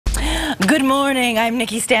Good morning, I'm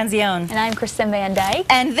Nikki Stanzione. And I'm Kristen Van Dyke.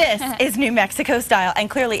 And this is New Mexico Style. And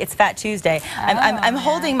clearly it's Fat Tuesday. I'm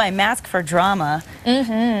holding my mask for drama.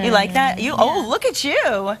 You like that? Oh, look at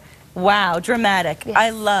you. Wow, dramatic. Yes.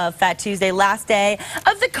 I love Fat Tuesday, last day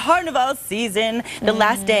of the carnival season, the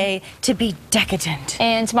last day to be decadent.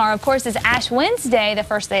 And tomorrow, of course, is Ash Wednesday, the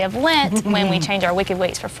first day of Lent, when we change our wicked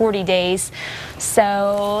ways for 40 days.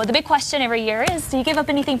 So the big question every year is, do you give up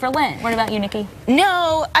anything for Lent? What about you, Nikki?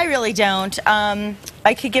 No, I really don't.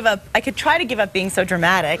 I could try to give up being so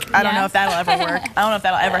dramatic. I don't know if that'll ever work. I don't know if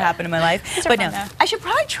that'll ever happen in my life. But no, I should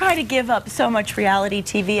probably try to give up so much reality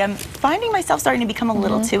TV. I'm finding myself starting to become a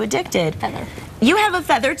little too addicted. Feather. You have a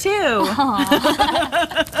feather too.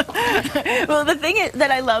 Well, the thing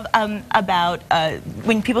that I love about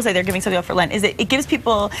when people say they're giving something up for Lent is that it gives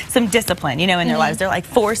people some discipline, you know, in their lives. They're like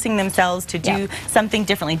forcing themselves to do something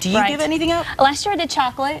differently. Do you give anything up? Last year I did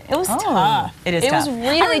chocolate. It was tough. It is tough. It was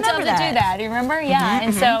really tough to do that. Do you remember? Yeah.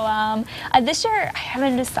 And so this year I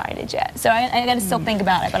haven't decided yet. So I got to still think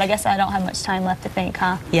about it. But I guess I don't have much time left to think,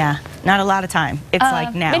 huh? Yeah. Not a lot of time. It's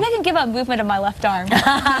like now. Maybe I can give up movement of my left arm.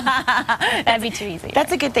 That'd be too easy.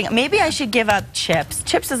 That's a good thing. Maybe I should give up chips.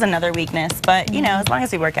 Chips is another weakness, but you know, as long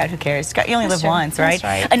as we work out, who cares? You only live once, right? That's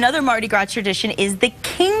right? Another Mardi Gras tradition is the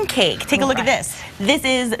king cake. Take a look at this. This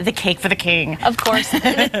is the cake for the king. Of course.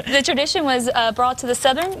 The tradition was brought to the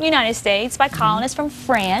southern United States by colonists from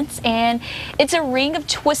France, and it's a ring of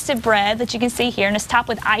twisted bread that you can see here, and it's topped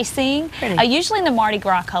with icing, usually in the Mardi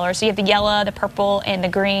Gras color. So you have the yellow, the purple, and the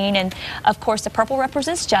green, and of course the purple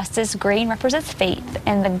represents justice, green represents faith,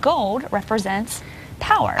 and the gold represents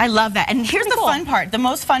power. I love that. And here's the fun part. The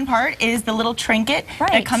most fun part is the little trinket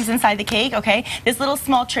that comes inside the cake, okay? This little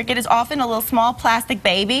small trinket is often a little small plastic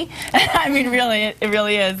baby. I mean, really, it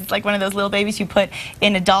really is. It's like one of those little babies you put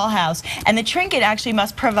in a dollhouse. And the trinket actually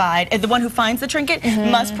must provide, the one who finds the trinket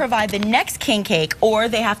must provide the next king cake, or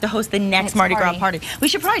they have to host the next Mardi Gras party. We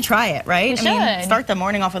should probably try it, right? We should. Start the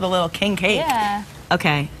morning off with a little king cake. Yeah.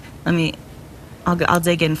 Okay, I'll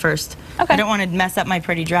dig in first. Okay. I don't want to mess up my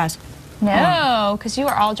pretty dress. No, because you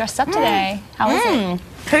are all dressed up today. How is it?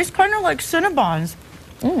 Tastes kind of like Cinnabons,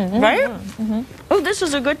 right? Oh, this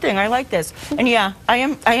is a good thing. I like this. And yeah, I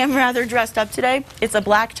am rather dressed up today. It's a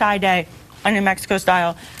black tie day on New Mexico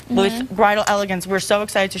Style with bridal elegance. We're so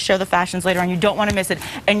excited to show the fashions later on. You don't want to miss it.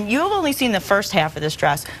 And you've only seen the first half of this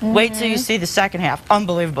dress. Wait till you see the second half.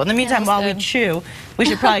 Unbelievable. In the meantime, while we chew, we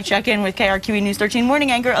should probably check in with KRQE News 13 morning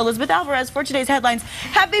anchor Elizabeth Alvarez for today's headlines.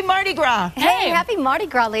 Happy Mardi Gras. Hey, happy Mardi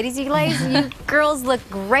Gras, ladies. You girls look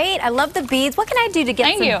great. I love the beads. What can I do to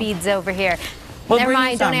get some beads over here? Never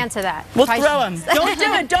mind, don't answer that. We'll throw them. Don't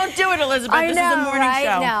do it. Don't do it, Elizabeth. I know, this is a morning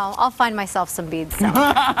show. No, I'll find myself some beads. So.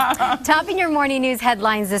 Topping your morning news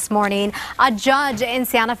headlines this morning, a judge in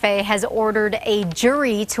Santa Fe has ordered a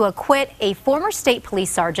jury to acquit a former state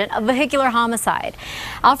police sergeant of vehicular homicide.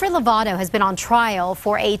 Alfred Lovato has been on trial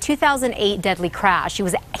for a 2008 deadly crash.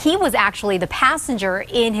 He was actually the passenger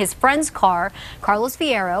in his friend's car, Carlos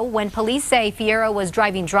Fierro, when police say Fierro was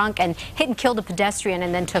driving drunk and hit and killed a pedestrian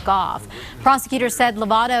and then took off. Prosecutors said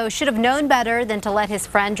Lovato should have known better than to let his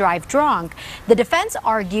friend drive drunk. The defense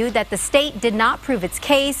argued that the state did not prove its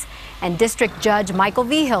case, and District Judge Michael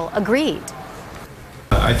Vigil agreed.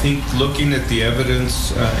 I think looking at the evidence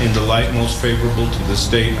in the light most favorable to the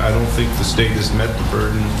state, I don't think the state has met the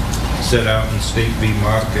burden set out in State v.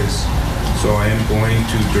 Marquez. So I am going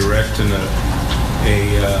to direct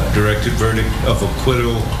a directed verdict of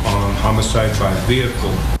acquittal on homicide by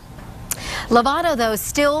vehicle. Lovato, though,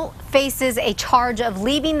 still faces a charge of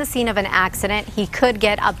leaving the scene of an accident. He could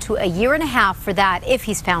get up to 1.5 years for that if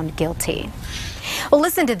he's found guilty. Well,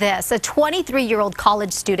 listen to this. A 23-year-old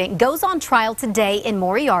college student goes on trial today in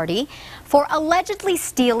Moriarty for allegedly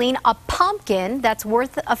stealing a pumpkin that's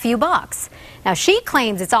worth a few bucks. Now, she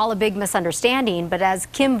claims it's all a big misunderstanding, but as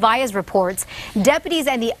Kim Vyas reports, deputies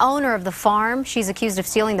and the owner of the farm she's accused of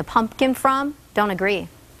stealing the pumpkin from don't agree.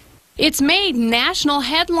 It's made national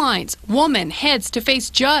headlines. Woman heads to face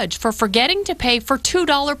judge for forgetting to pay for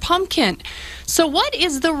 $2 pumpkin. So what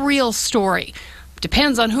is the real story?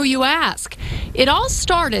 Depends on who you ask. It all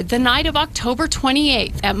started the night of October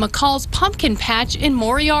 28th at McCall's Pumpkin Patch in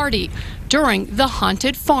Moriarty during the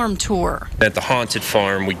Haunted Farm Tour. At the Haunted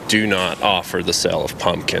Farm, we do not offer the sale of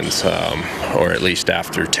pumpkins, or at least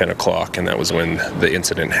after 10 o'clock, and that was when the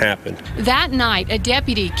incident happened. That night, a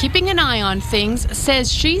deputy keeping an eye on things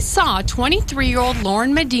says she saw 23-year-old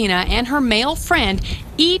Lauren Medina and her male friend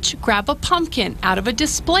each grab a pumpkin out of a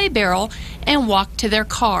display barrel and walk to their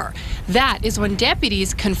car. That is when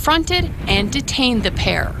deputies confronted and detained the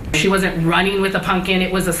pair. She wasn't running with a pumpkin.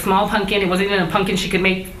 It was a small pumpkin. It wasn't even a pumpkin she could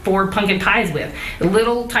make 4 pumpkin pies with. A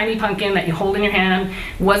little tiny pumpkin that you hold in your hand,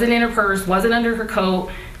 wasn't in her purse, wasn't under her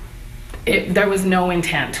coat. There was no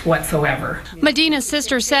intent whatsoever. Medina's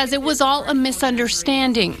sister says it was all a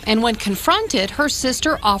misunderstanding, and when confronted, her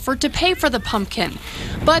sister offered to pay for the pumpkin.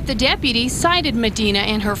 But the deputy cited Medina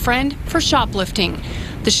and her friend for shoplifting.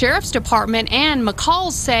 The sheriff's department and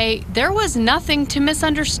McCall's say there was nothing to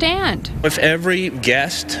misunderstand. If every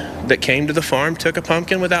guest that came to the farm took a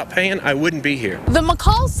pumpkin without paying, I wouldn't be here. The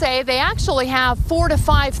McCalls say they actually have 4 to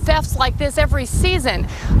 5 thefts like this every season.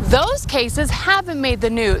 Those cases haven't made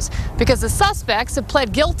the news because the suspects have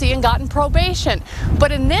pled guilty and gotten probation.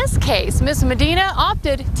 But in this case, Miss Medina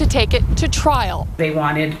opted to take it to trial. They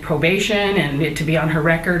wanted probation and it to be on her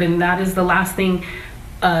record, and that is the last thing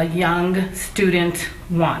a young student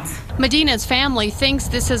wants. Medina's family thinks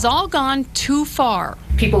this has all gone too far.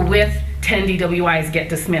 People with 10 DWIs get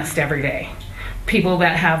dismissed every day. People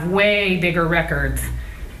that have way bigger records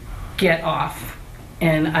get off.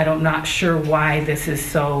 And I'm not sure why this has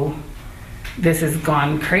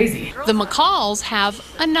gone crazy. The McCalls have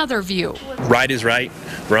another view. Right is right,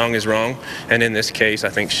 wrong is wrong, and in this case, I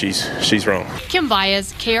think she's wrong. Kim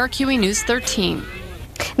Baez, KRQE News 13.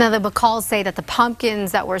 Now, the McCalls say that the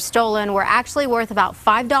pumpkins that were stolen were actually worth about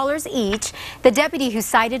 $5 each. The deputy who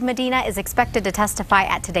cited Medina is expected to testify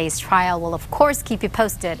at today's trial. We'll, of course, keep you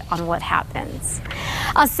posted on what happens.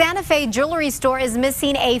 A Santa Fe jewelry store is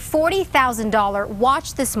missing a $40,000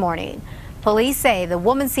 watch this morning. Police say the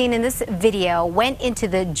woman seen in this video went into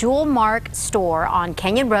the Jewel Mark store on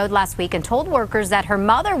Canyon Road last week and told workers that her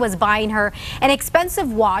mother was buying her an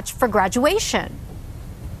expensive watch for graduation.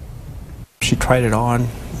 She tried it on.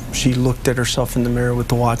 She looked at herself in the mirror with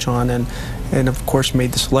the watch on and of course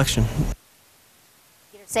made the selection.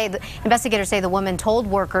 Investigators say the woman told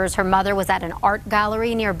workers her mother was at an art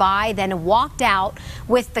gallery nearby, then walked out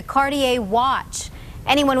with the Cartier watch.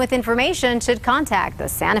 Anyone with information should contact the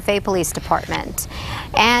Santa Fe Police Department.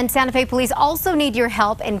 And Santa Fe Police also need your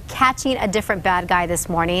help in catching a different bad guy this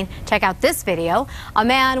morning. Check out this video. A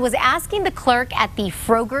man was asking the clerk at the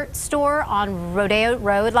Frogurt store on Rodeo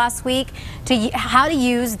Road last week how to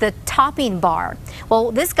use the topping bar.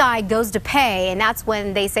 Well, this guy goes to pay, and that's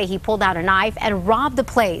when they say he pulled out a knife and robbed the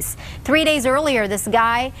place. 3 days earlier, this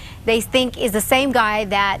guy, they think, is the same guy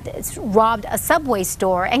that robbed a Subway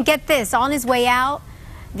store. And get this, on his way out,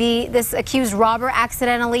 this accused robber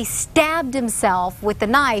accidentally stabbed himself with the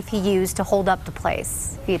knife he used to hold up the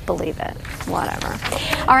place. If you'd believe it. Whatever.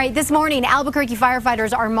 All right, this morning, Albuquerque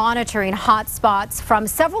firefighters are monitoring hot spots from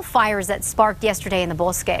several fires that sparked yesterday in the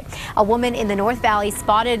Bosque. A woman in the North Valley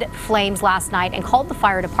spotted flames last night and called the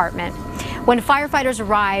fire department. When firefighters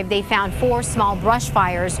arrived, they found 4 small brush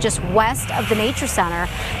fires just west of the Nature Center.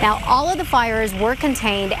 Now, all of the fires were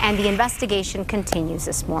contained and the investigation continues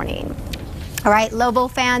this morning. All right, Lobo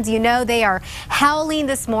fans, you know they are howling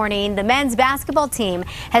this morning. The men's basketball team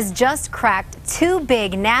has just cracked 2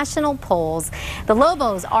 big national polls. The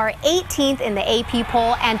Lobos are 18th in the AP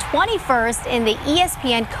poll and 21st in the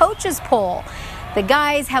ESPN coaches poll. The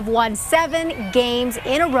guys have won 7 games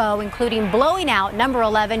in a row, including blowing out number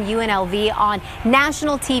 11 UNLV on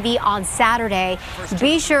national TV on Saturday.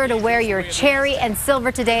 Be sure to wear your cherry and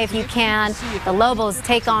silver today if you can. The Lobos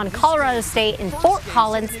take on Colorado State in Fort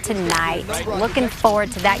Collins tonight. Looking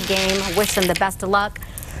forward to that game. Wish them the best of luck.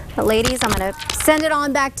 But ladies, I'm going to send it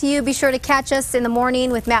on back to you. Be sure to catch us in the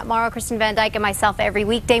morning with Matt Morrow, Kristen Van Dyke, and myself every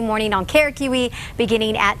weekday morning on KRQE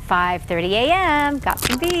beginning at 5:30 a.m. Got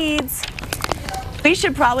some beads. We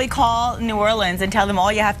should probably call New Orleans and tell them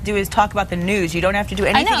all you have to do is talk about the news. You don't have to do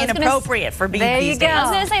anything inappropriate for being these days. I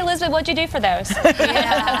was going to say, Elizabeth, what'd you do for those?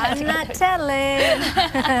 Yeah, I'm not telling.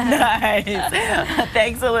 Nice.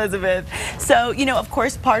 Thanks, Elizabeth. So, you know, of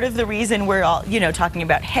course, part of the reason we're all, talking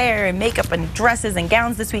about hair and makeup and dresses and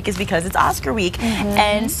gowns this week is because it's Oscar week.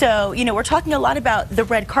 And so, we're talking a lot about the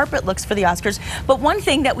red carpet looks for the Oscars. But one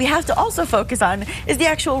thing that we have to also focus on is the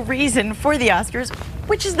actual reason for the Oscars,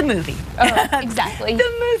 which is the movie. Exactly.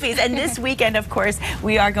 The movies. And this weekend, of course,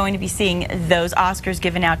 we are going to be seeing those Oscars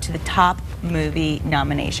given out to the top movie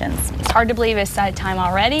nominations. It's hard to believe it's that time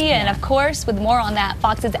already. Yeah. And of course, with more on that,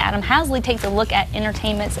 Fox's Adam Hasley takes a look at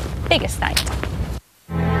entertainment's biggest night.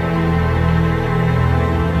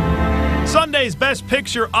 Sunday's Best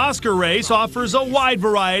Picture Oscar race offers a wide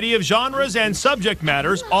variety of genres and subject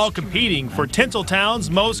matters, all competing for Tinseltown's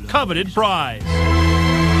most coveted prize.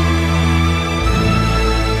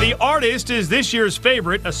 The Artist is this year's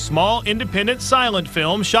favorite, a small independent silent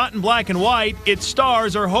film shot in black and white. Its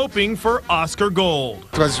stars are hoping for Oscar Gold.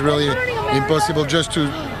 It was really impossible just to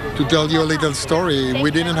tell you a little story.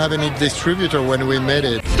 We didn't have any distributor when we made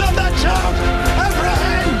it. Stop that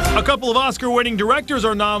shout! A couple of Oscar-winning directors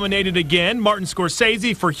are nominated again, Martin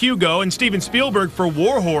Scorsese for Hugo and Steven Spielberg for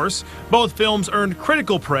War Horse. Both films earned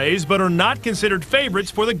critical praise, but are not considered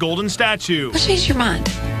favorites for the Golden Statue. What changed your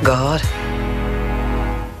mind? God.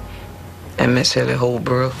 And Miss Ellie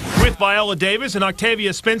Holbrook. With Viola Davis and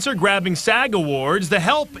Octavia Spencer grabbing SAG Awards, The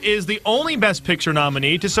Help is the only Best Picture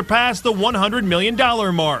nominee to surpass the $100 million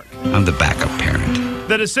mark. I'm the backup parent.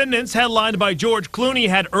 The Descendants, headlined by George Clooney,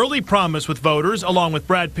 had early promise with voters, along with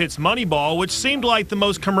Brad Pitt's Moneyball, which seemed like the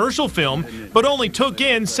most commercial film, but only took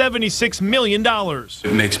in $76 million.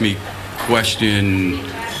 It makes me question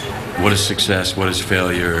what is success, what is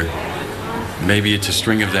failure. Maybe it's a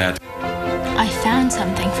string of that. I found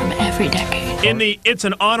something from every decade. In the It's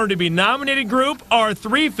an Honor to be Nominated group are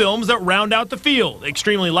 3 films that round out the field: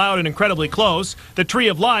 Extremely Loud and Incredibly Close, The Tree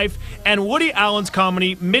of Life, and Woody Allen's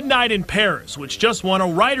comedy Midnight in Paris, which just won a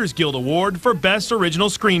Writers Guild Award for Best Original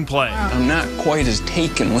Screenplay. I'm not quite as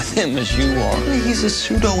taken with him as you are. He's a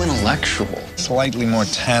pseudo-intellectual. Slightly more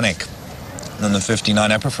tannic than the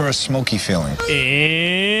 59. I prefer a smoky feeling.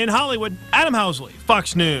 In Hollywood, Adam Housley,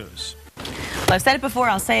 Fox News. Well, I've said it before,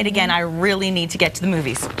 I'll say it again. I really need to get to the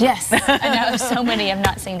movies. Yes, I know so many I've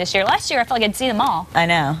not seen this year. Last year, I felt like I'd seen them all. I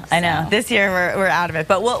know. This year, we're out of it,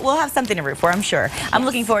 but we'll have something to root for, I'm sure. Yes. I'm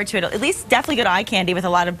looking forward to it. At least definitely good eye candy with a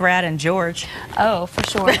lot of Brad and George. Oh, for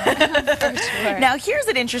sure. For sure. Now, here's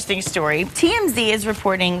an interesting story. TMZ is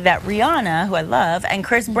reporting that Rihanna, who I love, and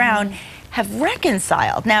Chris Brown have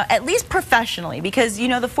reconciled. Now, at least professionally, because, you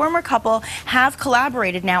know, the former couple have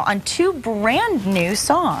collaborated now on 2 brand new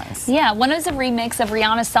songs. Yeah, one is a remix of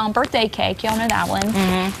Rihanna's song Birthday Cake, y'all know that one.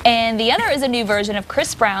 And the other is a new version of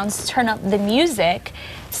Chris Brown's Turn Up the Music.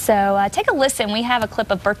 So take a listen. We have a clip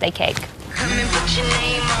of Birthday Cake. Come and put your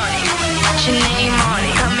name on it. Put your name on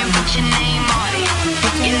it. Come and put your name on it.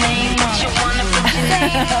 Put your name on it. You wanna put your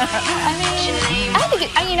name on it. I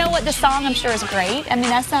think, you know what, the song I'm sure is great. I mean,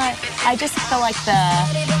 that's not, I just feel like the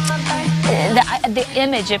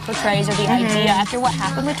image it portrays or the idea after what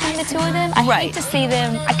happened between the 2 of them. I hate to see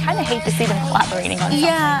them, I kind of hate to see them collaborating on something.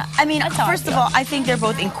 Yeah, I mean, first of all, I think they're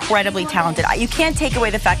both incredibly talented. You can't take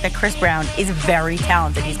away the fact that Chris Brown is very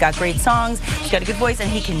talented. He's got great songs, he's got a good voice, and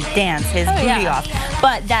he can dance his booty off.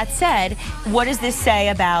 But that said, what does this say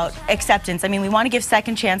about acceptance? I mean, we want to give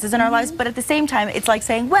second chances in our lives, but at the same time, it's like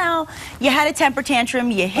saying, well, you had a temper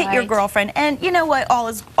tantrum, you hit your girlfriend, and you know what, all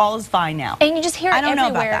is fine now. And you just hear it I don't know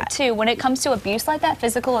everywhere, about that. too. When it comes to abuse like that,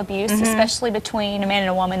 physical abuse, especially between a man and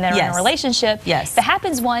a woman that are in a relationship, if it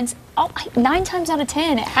happens once, 9 times out of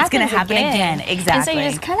 10, it happens It's going to happen again. Exactly. And so you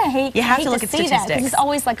just kind of hate, you have to hate look at see statistics. that, because it's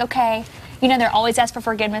always like, okay, you know, they're always asked for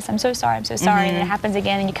forgiveness. I'm so sorry, and then it happens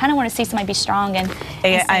again, and you kind of want to see somebody be strong and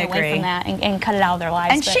stay away from that and cut it out of their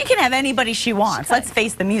lives. And she can have anybody she wants. Let's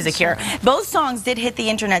face the music here. Both songs did hit the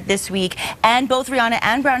internet this week, and both Rihanna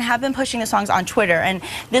and Brown have been pushing the songs on Twitter, and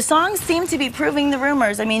the songs seem to be proving the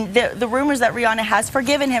rumors. I mean, the rumors that Rihanna has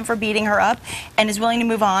forgiven him for beating her up and is willing to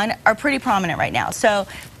move on are pretty prominent right now. So,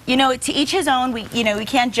 you know, to each his own. We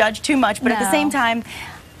can't judge too much, but at the same time,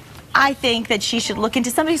 I think that she should look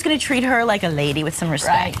into somebody who's going to treat her like a lady with some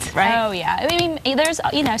respect, right? Oh, yeah. I mean, there's,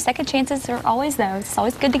 you know, second chances are always there. It's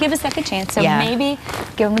always good to give a second chance. So maybe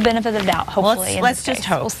give them the benefit of the doubt, hopefully. Well, let's just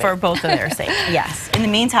hope for both of their sake. Yes. In the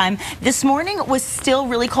meantime, this morning was still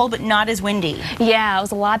really cold, but not as windy. Yeah, it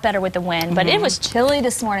was a lot better with the wind, but it was chilly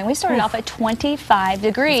this morning. We started off at 25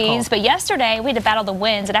 degrees, but yesterday we had to battle the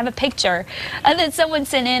winds, and I have a picture that someone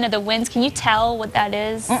sent in of the winds. Can you tell what that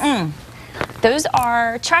is? Those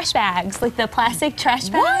are trash bags, like the plastic trash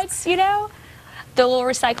bags, you know? The little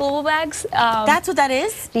recyclable bags. That's what that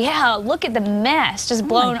is? Yeah, look at the mess just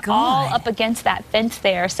blown all up against that fence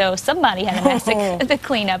there. So somebody had a mess to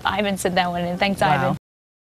clean up. Ivan sent that one in. Thanks, Ivan.